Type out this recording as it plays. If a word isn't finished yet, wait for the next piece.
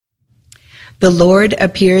The Lord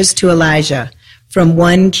appears to Elijah from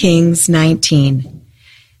 1 Kings 19.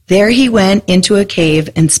 There he went into a cave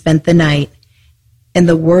and spent the night. And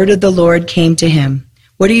the word of the Lord came to him.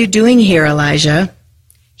 What are you doing here, Elijah?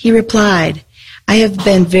 He replied, I have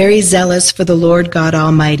been very zealous for the Lord God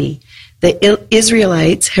Almighty. The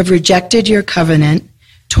Israelites have rejected your covenant,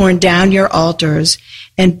 torn down your altars,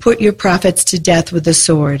 and put your prophets to death with the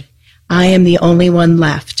sword. I am the only one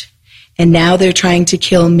left. And now they're trying to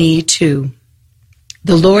kill me too.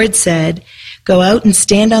 The Lord said, Go out and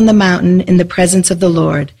stand on the mountain in the presence of the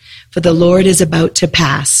Lord, for the Lord is about to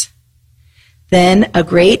pass. Then a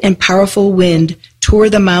great and powerful wind tore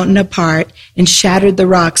the mountain apart and shattered the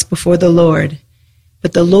rocks before the Lord.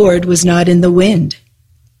 But the Lord was not in the wind.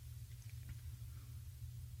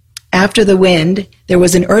 After the wind, there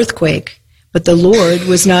was an earthquake, but the Lord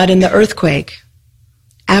was not in the earthquake.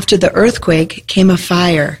 After the earthquake came a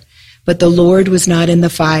fire, but the Lord was not in the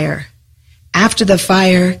fire. After the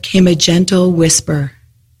fire came a gentle whisper.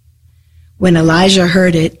 When Elijah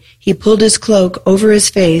heard it, he pulled his cloak over his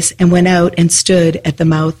face and went out and stood at the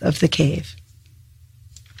mouth of the cave.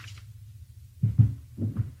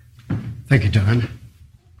 Thank you, Diane.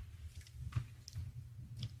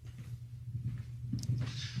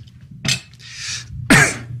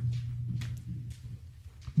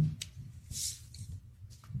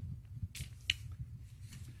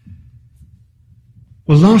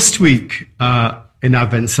 Well, last week in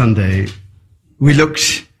Advent Sunday, we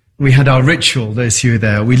had our ritual, those who were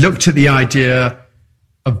there. We looked at the idea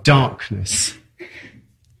of darkness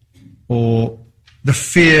or the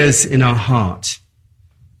fears in our heart.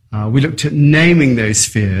 We looked at naming those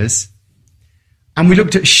fears, and we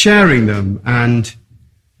looked at sharing them and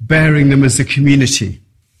bearing them as a community.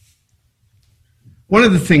 One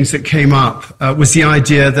of the things that came up was the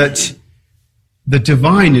idea that the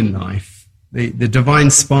divine in life, the divine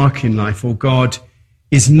spark in life, or God,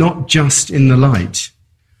 is not just in the light,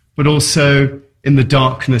 but also in the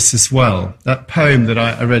darkness as well. That poem that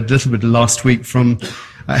I read a little bit last week from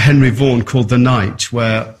Henry Vaughan called The Night,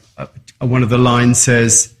 where one of the lines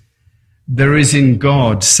says, there is in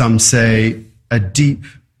God, some say, a deep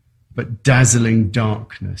but dazzling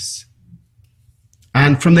darkness.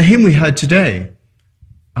 And from the hymn we heard today,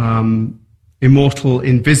 Immortal,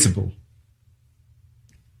 Invisible,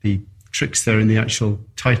 the tricks there in the actual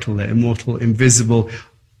title there, Immortal, Invisible.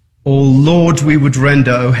 O Lord, we would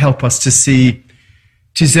render, O help us to see,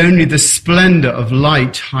 'tis only the splendor of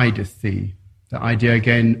light hideth thee. The idea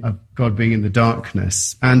again of God being in the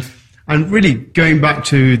darkness. And really going back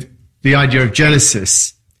to the idea of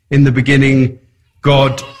Genesis, in the beginning,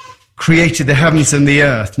 God created the heavens and the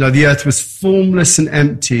earth. Now the earth was formless and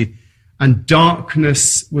empty, and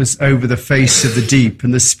darkness was over the face of the deep,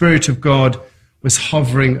 and the Spirit of God was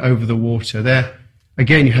hovering over the water. There,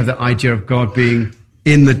 again, you have the idea of God being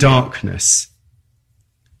in the darkness.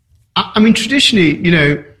 I mean,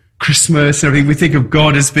 traditionally, Christmas and everything, we think of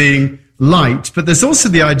God as being light, but there's also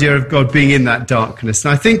the idea of God being in that darkness.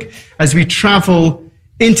 And I think as we travel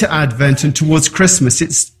into Advent and towards Christmas,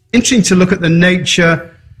 it's interesting to look at the nature,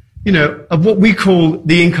 of what we call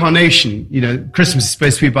the incarnation. Christmas is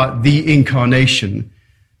supposed to be about the incarnation.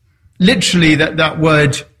 Literally, that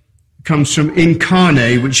word comes from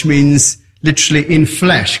incarne, which means literally in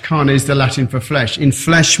flesh. Carne is the Latin for flesh,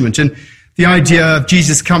 enfleshment. And the idea of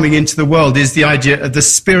Jesus coming into the world is the idea of the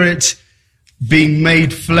Spirit being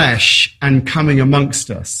made flesh and coming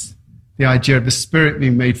amongst us. The idea of the Spirit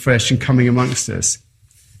being made flesh and coming amongst us.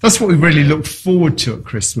 That's what we really look forward to at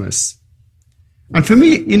Christmas. And for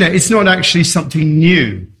me, it's not actually something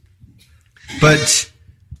new. But,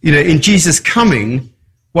 in Jesus coming,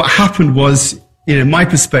 what happened was, in my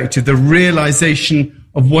perspective, the realization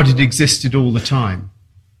of what had existed all the time.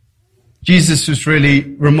 Jesus was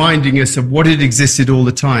really reminding us of what had existed all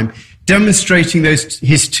the time, demonstrating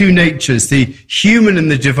his two natures, the human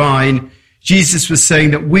and the divine. Jesus was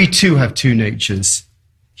saying that we too have two natures,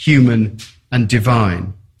 human and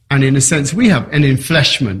divine. And in a sense, we have an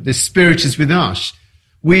enfleshment. The Spirit is within us.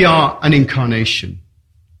 We are an incarnation.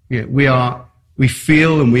 We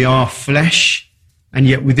feel and we are flesh, and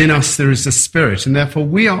yet within us there is a Spirit, and therefore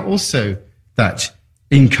we are also that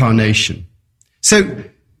incarnation. So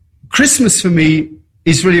Christmas for me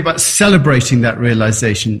is really about celebrating that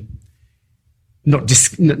realization,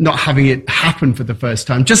 not having it happen for the first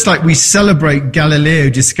time. Just like we celebrate Galileo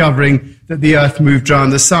discovering that the earth moved around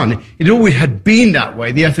the sun. It always had been that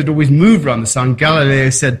way. The earth had always moved around the sun. Galileo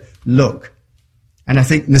said, look. And I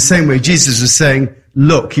think in the same way Jesus was saying,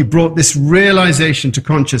 look. He brought this realization to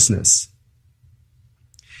consciousness.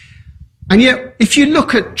 And yet, if you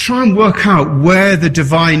try and work out where the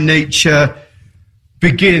divine nature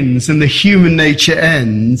begins and the human nature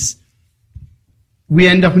ends, we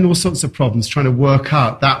end up in all sorts of problems trying to work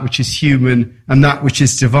out that which is human and that which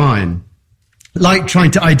is divine. Like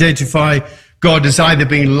trying to identify God as either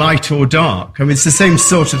being light or dark. I mean, it's the same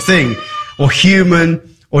sort of thing. Or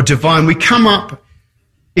human or divine. We come up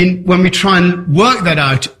when we try and work that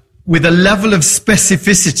out with a level of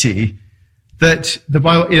specificity that the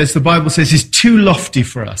Bible, as the Bible says, is too lofty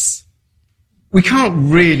for us. We can't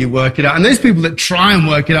really work it out. And those people that try and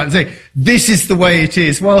work it out and say, this is the way it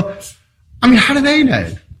is, well, I mean, how do they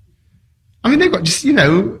know? I mean, they've got just,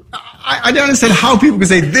 I don't understand how people can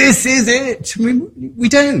say, this is it. I mean, we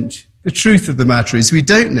don't. The truth of the matter is we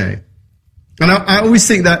don't know. And I always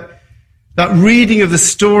think that reading of the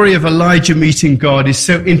story of Elijah meeting God is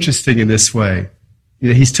so interesting in this way.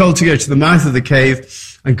 He's told to go to the mouth of the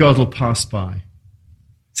cave and God will pass by.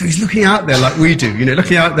 So he's looking out there like we do,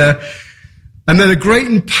 looking out there. And then a great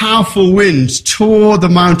and powerful wind tore the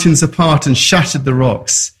mountains apart and shattered the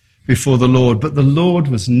rocks before the Lord. But the Lord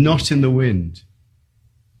was not in the wind.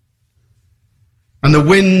 And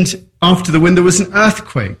after the wind, there was an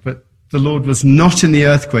earthquake, but the Lord was not in the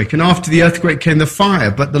earthquake. And after the earthquake came the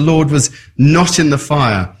fire, but the Lord was not in the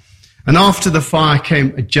fire. And after the fire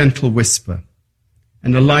came a gentle whisper.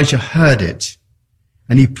 And Elijah heard it.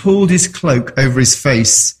 And he pulled his cloak over his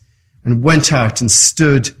face and went out and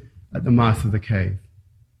stood at the mouth of the cave.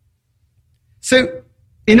 So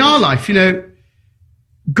in our life,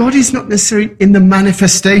 God is not necessarily in the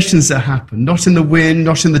manifestations that happen, not in the wind,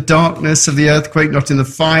 not in the darkness of the earthquake, not in the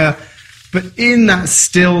fire, but in that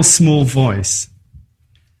still small voice.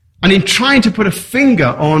 And in trying to put a finger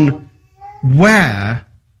on where,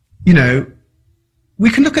 we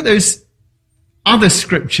can look at those other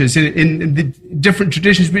scriptures in the different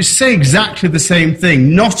traditions which say exactly the same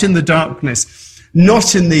thing, not in the darkness,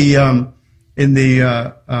 not in the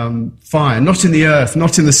fire, not in the earth,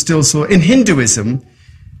 not in the still soil. In Hinduism,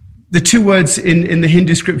 the two words in the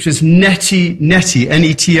Hindu scriptures, neti,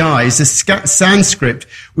 N-E-T-I, is a Sanskrit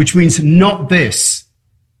which means not this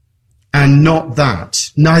and not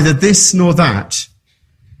that, neither this nor that.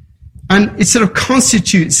 And it sort of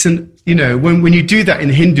constitutes, when you do that in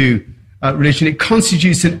Hindu religion, it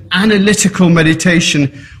constitutes an analytical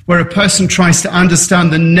meditation where a person tries to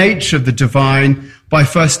understand the nature of the divine by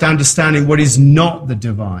first understanding what is not the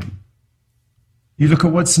divine. You look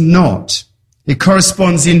at what's not. It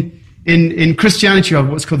corresponds in Christianity of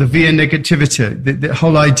what's called the via negativita, the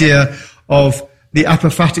whole idea of the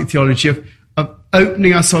apophatic theology of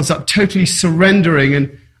opening ourselves up, totally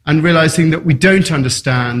surrendering and realizing that we don't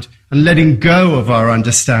understand and letting go of our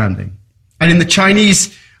understanding. And in the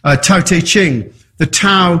Chinese Tao Te Ching, the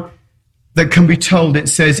Tao that can be told, it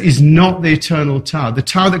says, is not the eternal Tao. The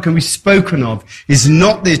Tao that can be spoken of is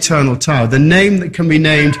not the eternal Tao. The name that can be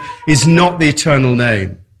named is not the eternal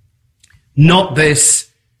name. Not this,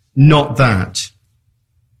 not that.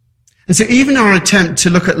 And so even our attempt to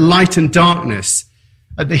look at light and darkness,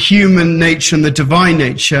 at the human nature and the divine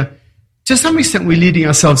nature, to some extent we're leading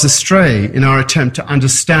ourselves astray in our attempt to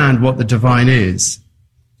understand what the divine is.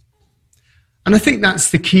 And I think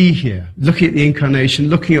that's the key here, looking at the incarnation,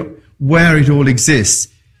 looking at where it all exists.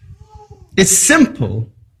 It's simple,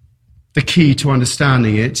 the key to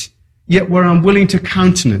understanding it, yet we're unwilling to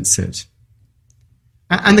countenance it.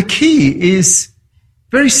 And the key is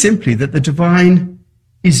very simply that the divine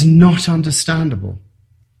is not understandable.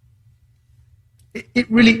 It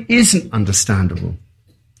really isn't understandable.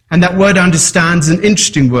 And that word understand is an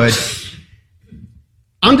interesting word.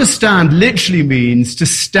 Understand literally means to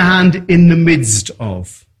stand in the midst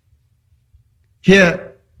of.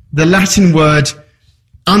 Here, the Latin word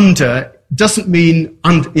under doesn't mean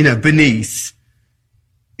beneath.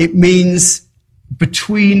 It means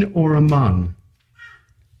between or among.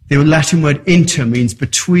 The Latin word inter means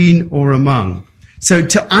between or among. So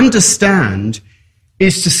to understand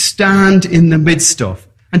is to stand in the midst of.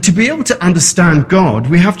 And to be able to understand God,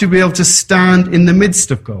 we have to be able to stand in the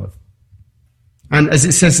midst of God. And as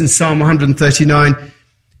it says in Psalm 139,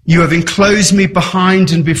 you have enclosed me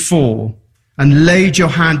behind and before and laid your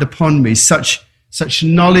hand upon me. Such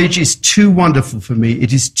knowledge is too wonderful for me.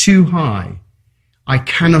 It is too high. I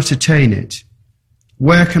cannot attain it.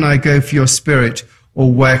 Where can I go for your spirit,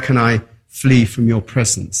 or where can I flee from your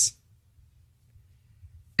presence?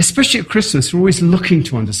 Especially at Christmas, we're always looking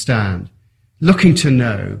to understand, looking to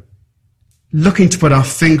know, looking to put our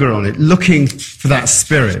finger on it, looking for that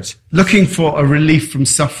spirit, looking for a relief from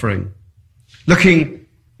suffering, looking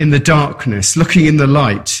in the darkness, looking in the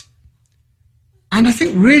light. And I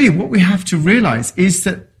think really what we have to realize is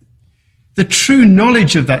that the true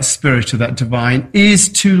knowledge of that spirit, of that divine, is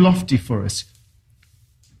too lofty for us.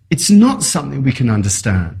 it's not something we can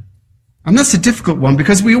understand. And that's a difficult one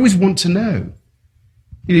because we always want to know.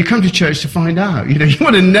 You come to church to find out. You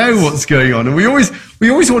want to know what's going on. And we always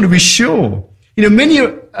want to be sure. Many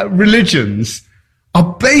religions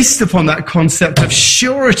are based upon that concept of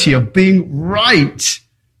surety, of being right,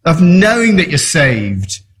 of knowing that you're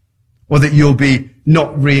saved, or that you'll be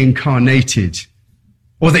not reincarnated,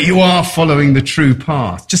 or that you are following the true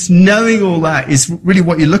path. Just knowing all that is really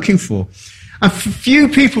what you're looking for. And few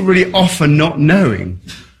people really offer not knowing.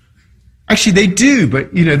 Actually, they do,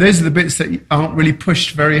 but, those are the bits that aren't really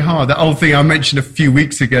pushed very hard. That old thing I mentioned a few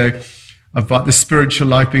weeks ago about the spiritual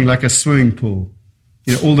life being like a swimming pool.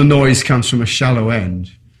 All the noise comes from a shallow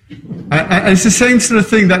end. And it's the same sort of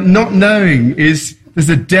thing, that not knowing there's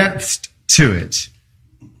a depth to it.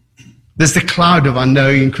 There's the cloud of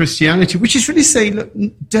unknowing in Christianity, which is really saying, look,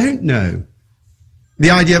 don't know.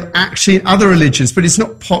 The idea of actually in other religions, but it's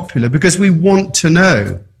not popular because we want to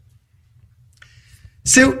know.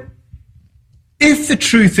 So, if the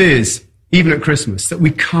truth is, even at Christmas, that we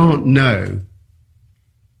can't know,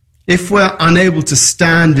 if we're unable to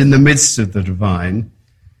stand in the midst of the divine,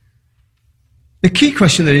 the key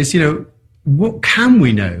question then is, what can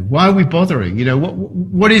we know? Why are we bothering?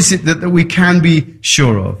 What is it that we can be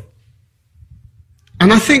sure of?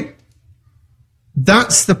 And I think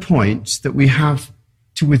that's the point that we have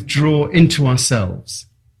to withdraw into ourselves.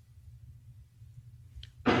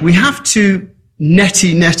 We have to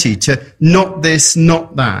netty, to not this,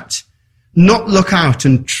 not that. Not look out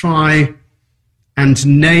and try and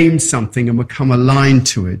name something and become aligned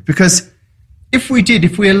to it. Because if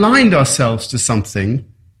we aligned ourselves to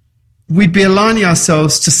something, we'd be aligning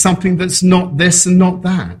ourselves to something that's not this and not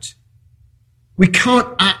that. We can't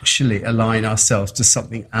actually align ourselves to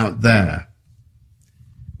something out there.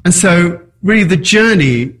 And so, really, the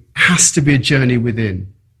journey has to be a journey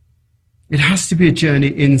within. It has to be a journey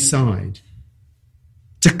inside.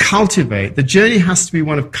 To cultivate, the journey has to be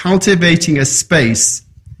one of cultivating a space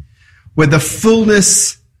where the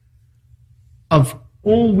fullness of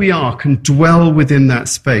all we are can dwell within that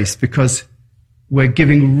space, because we're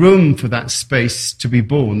giving room for that space to be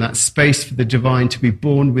born, that space for the divine to be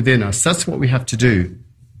born within us. That's what we have to do.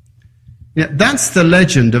 That's the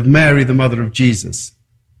legend of Mary, the mother of Jesus.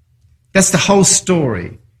 That's the whole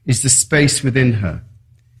story, is the space within her.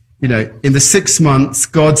 In the 6 months,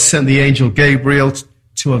 God sent the angel Gabriel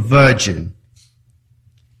to a virgin.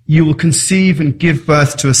 You will conceive and give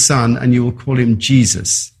birth to a son, and you will call him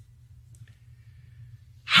Jesus.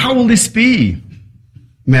 How will this be?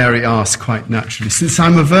 Mary asked quite naturally, since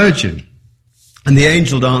I'm a virgin. And the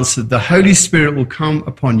angel answered, the Holy Spirit will come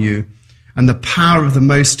upon you, and the power of the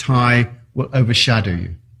Most High will overshadow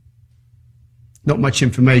you. Not much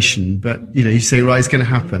information, but, you say, right, it's going to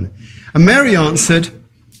happen. And Mary answered,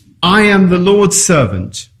 I am the Lord's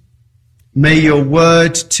servant. May your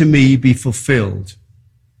word to me be fulfilled.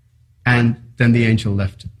 And then the angel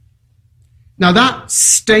left her. Now that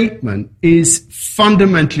statement is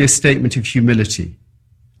fundamentally a statement of humility.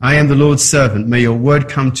 I am the Lord's servant. May your word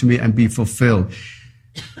come to me and be fulfilled.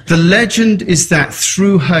 The legend is that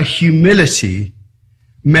through her humility,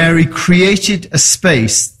 Mary created a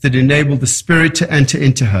space that enabled the Spirit to enter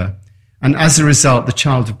into her. And as a result, the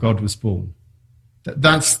child of God was born.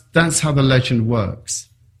 That's how the legend works.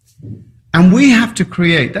 And we have to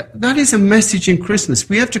create, that is a message in Christmas.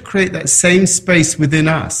 We have to create that same space within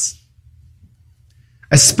us.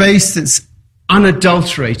 A space that's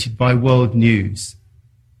unadulterated by world news,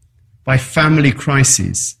 by family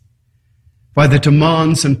crises, by the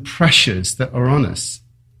demands and pressures that are on us,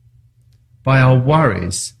 by our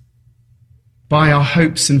worries, by our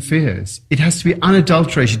hopes and fears. It has to be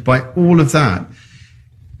unadulterated by all of that.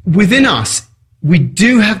 Within us, we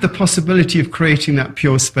do have the possibility of creating that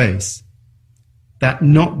pure space. That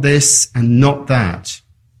not this and not that.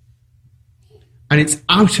 And it's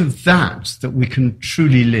out of that that we can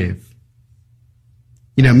truly live.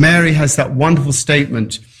 Mary has that wonderful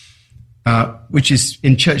statement, which is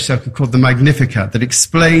in church circle called the Magnificat, that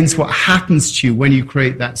explains what happens to you when you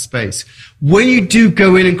create that space. When you do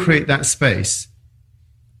go in and create that space,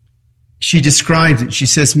 she describes it. She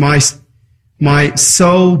says, my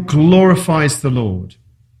soul glorifies the Lord,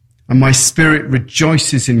 and my spirit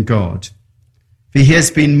rejoices in God. For he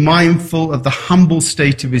has been mindful of the humble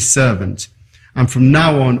state of his servant, and from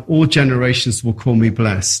now on all generations will call me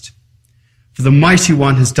blessed. For the Mighty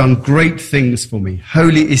One has done great things for me.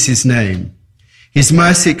 Holy is his name. His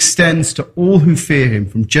mercy extends to all who fear him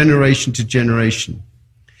from generation to generation.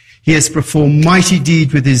 He has performed mighty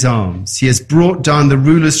deeds with his arms. He has brought down the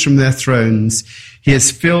rulers from their thrones. He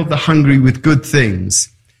has filled the hungry with good things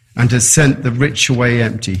and has sent the rich away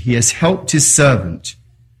empty. He has helped his servant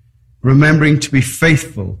remembering to be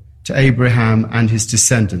faithful to Abraham and his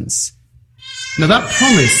descendants. Now that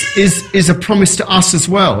promise is a promise to us as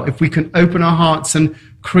well, if we can open our hearts and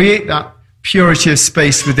create that purity of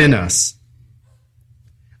space within us.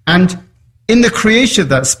 And in the creation of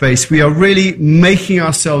that space, we are really making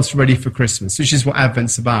ourselves ready for Christmas, which is what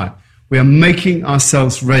Advent's about. We are making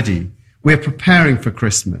ourselves ready. We are preparing for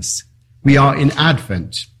Christmas. We are in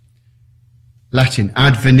Advent. Latin,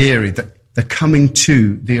 advenire, the coming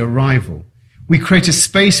to, the arrival. We create a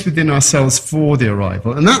space within ourselves for the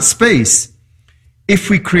arrival. And that space, if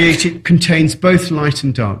we create it, contains both light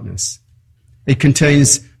and darkness. It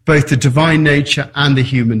contains both the divine nature and the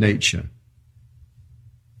human nature.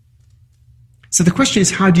 So the question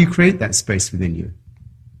is, how do you create that space within you?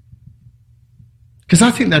 Because I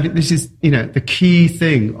think that this is, the key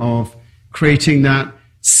thing of creating that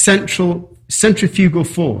centrifugal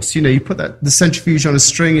force. You put the centrifuge on a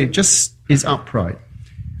string, it just is upright.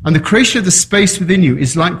 And the creation of the space within you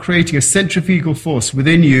is like creating a centrifugal force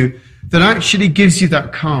within you that actually gives you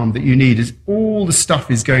that calm that you need as all the stuff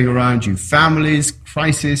is going around you. Families,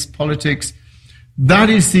 crisis, politics. That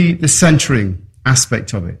is the centering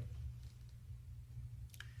aspect of it.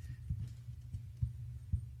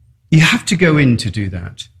 You have to go in to do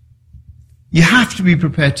that. You have to be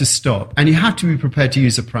prepared to stop, and you have to be prepared to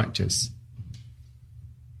use a practice.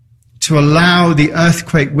 To allow the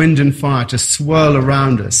earthquake, wind and fire to swirl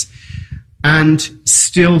around us and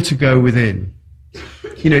still to go within.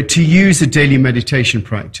 To use a daily meditation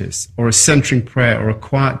practice or a centering prayer or a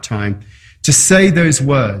quiet time to say those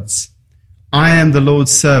words, I am the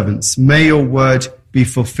Lord's servant, may your word be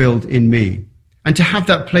fulfilled in me. And to have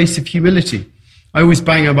that place of humility. I always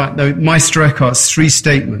bang about Meister Eckhart's 3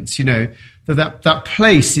 statements, that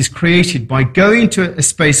place is created by going to a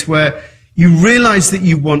space where you realize that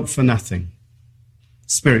you want for nothing,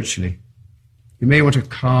 spiritually. You may want a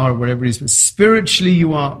car or whatever it is, but spiritually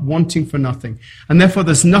you are wanting for nothing. And therefore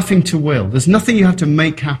there's nothing to will. There's nothing you have to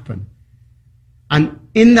make happen. And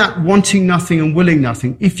in that wanting nothing and willing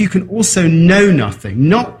nothing, if you can also know nothing,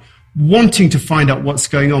 not wanting to find out what's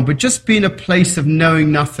going on, but just be in a place of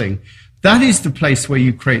knowing nothing, that is the place where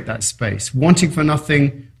you create that space. Wanting for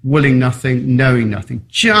nothing, willing nothing, knowing nothing.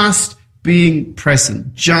 Just being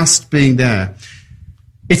present, just being there.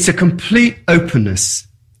 It's a complete openness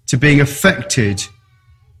to being affected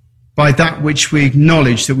by that which we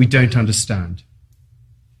acknowledge that we don't understand.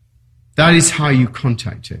 That is how you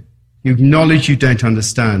contact it. You acknowledge you don't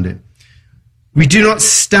understand it. We do not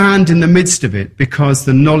stand in the midst of it because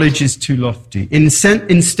the knowledge is too lofty.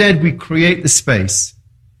 Instead, we create the space.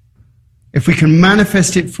 If we can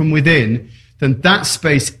manifest it from within, then that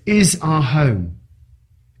space is our home.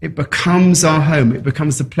 It becomes our home. It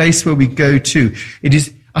becomes the place where we go to.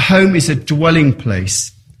 A home is a dwelling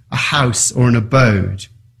place, a house or an abode.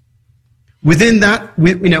 Within that,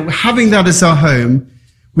 having that as our home,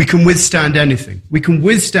 we can withstand anything. We can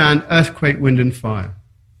withstand earthquake, wind and fire,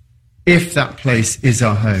 if that place is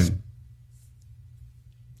our home.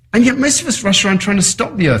 And yet most of us rush around trying to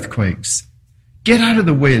stop the earthquakes, get out of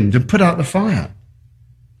the wind and put out the fire.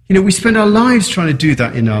 We spend our lives trying to do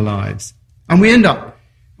that in our lives. And we end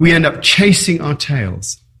up chasing our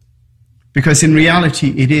tails. Because in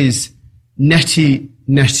reality, it is netty,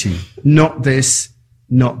 not this,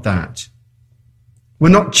 not that. We're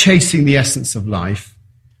not chasing the essence of life.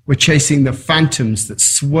 We're chasing the phantoms that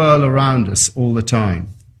swirl around us all the time.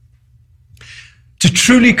 To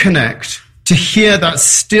truly connect, to hear that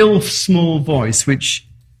still small voice, which,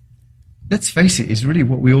 let's face it, is really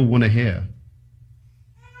what we all want to hear.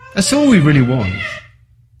 That's all we really want.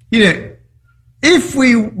 If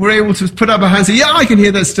we were able to put up our hands and say, yeah, I can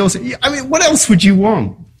hear that still. What else would you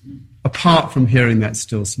want apart from hearing that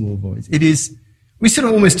still small voice? We sort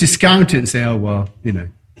of almost discount it and say, oh, well,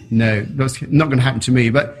 no, that's not going to happen to me.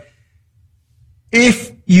 But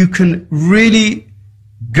if you can really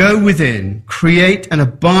go within, create and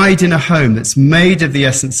abide in a home that's made of the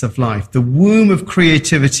essence of life, the womb of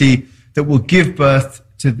creativity that will give birth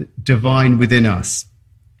to the divine within us.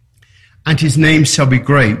 And his name shall be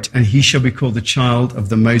great, and he shall be called the child of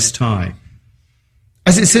the Most High.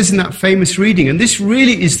 As it says in that famous reading, and this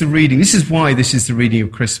really is the reading, this is why this is the reading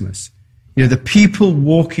of Christmas. The people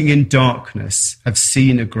walking in darkness have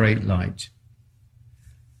seen a great light.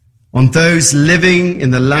 On those living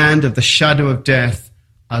in the land of the shadow of death,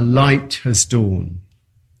 a light has dawned.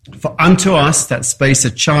 For unto us, that space,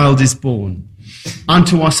 a child is born.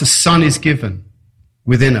 Unto us a son is given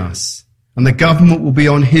within us. And the government will be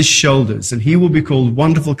on his shoulders, and he will be called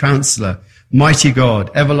Wonderful Counselor, Mighty God,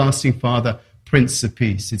 Everlasting Father, Prince of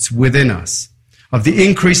Peace. It's within us. Of the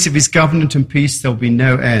increase of his government and peace, there will be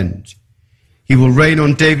no end. He will reign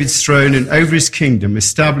on David's throne and over his kingdom,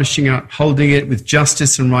 establishing and upholding it with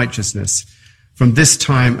justice and righteousness from this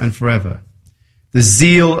time and forever. The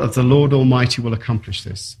zeal of the Lord Almighty will accomplish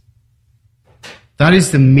this. That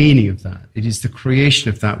is the meaning of that. It is the creation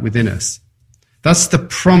of that within us. That's the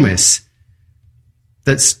promise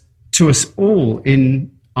that's to us all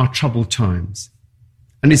in our troubled times.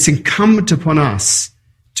 And it's incumbent upon us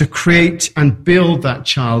to create and build that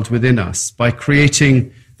child within us by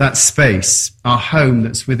creating that space, our home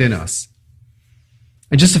that's within us.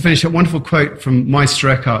 And just to finish, a wonderful quote from Meister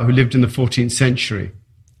Eckhart, who lived in the 14th century.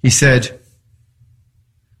 He said,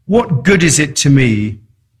 "What good is it to me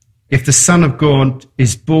if the Son of God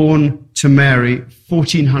is born to Mary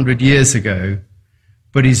 1400 years ago,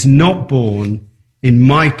 but is not born in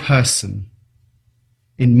my person,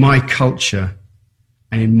 in my culture,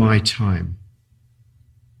 and in my time?"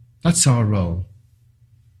 That's our role,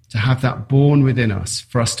 to have that born within us,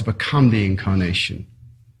 for us to become the incarnation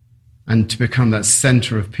and to become that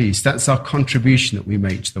center of peace. That's our contribution that we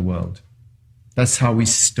make to the world. That's how we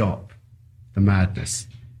stop the madness.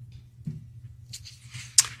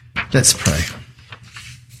 Let's pray.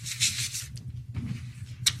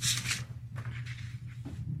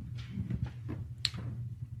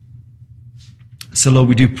 So, Lord,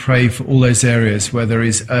 we do pray for all those areas where there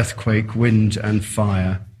is earthquake, wind, and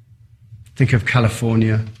fire. Think of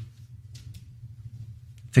California.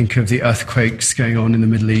 Think of the earthquakes going on in the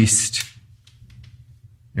Middle East,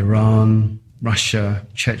 Iran, Russia,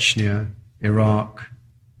 Chechnya, Iraq,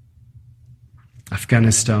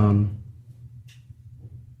 Afghanistan.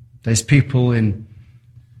 There's people in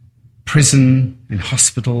prison, in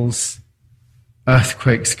hospitals,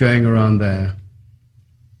 earthquakes going around there.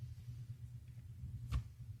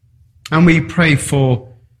 And we pray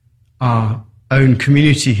for our own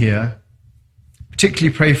community here,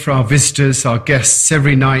 particularly pray for our visitors, our guests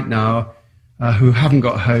every night now who haven't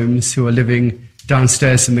got homes, who are living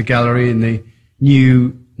downstairs in the gallery in the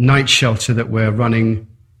new night shelter that we're running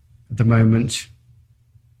at the moment.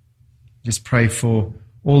 Just pray for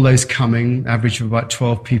all those coming, average of about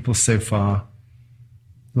 12 people so far.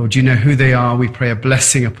 Lord, you know who they are. We pray a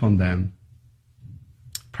blessing upon them.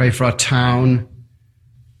 Pray for our town.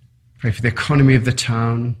 Pray for the economy of the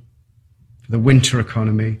town, for the winter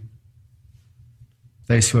economy,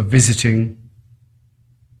 those who are visiting.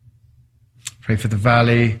 Pray for the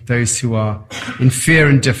valley, those who are in fear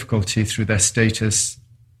and difficulty through their status.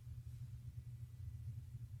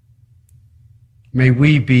 May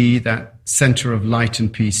we be that center of light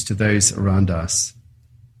and peace to those around us.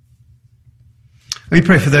 We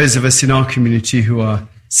pray for those of us in our community who are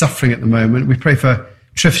suffering at the moment. We pray for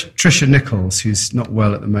Tricia Nichols, who's not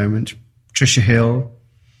well at the moment, Tricia Hill,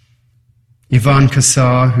 Ivan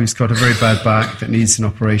Kassar, who's got a very bad back that needs an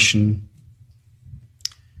operation.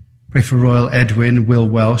 Pray for Royal Edwin, Will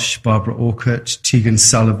Welsh, Barbara Orcutt, Tegan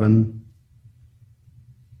Sullivan,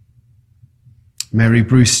 Mary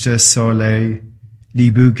Brewster, Soleil, Lee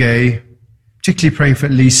Bouguet, particularly praying for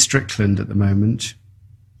Lee Strickland at the moment.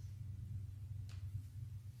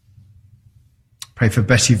 Pray for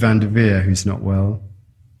Betty van der Veer, who's not well.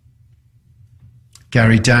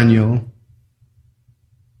 Gary Daniel,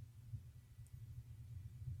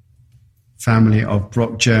 family of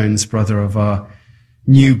Brock Jones, brother of our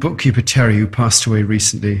new bookkeeper Terry, who passed away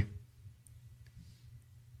recently,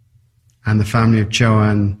 and the family of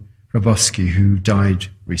Joanne Rabowski, who died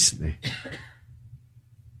recently.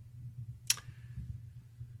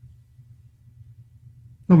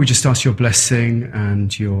 Lord, we just ask your blessing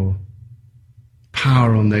and your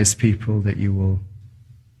power on those people, that you will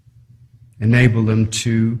enable them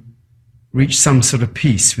to reach some sort of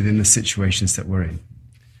peace within the situations that we're in.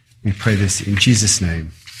 We pray this in Jesus'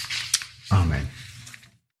 name. Amen.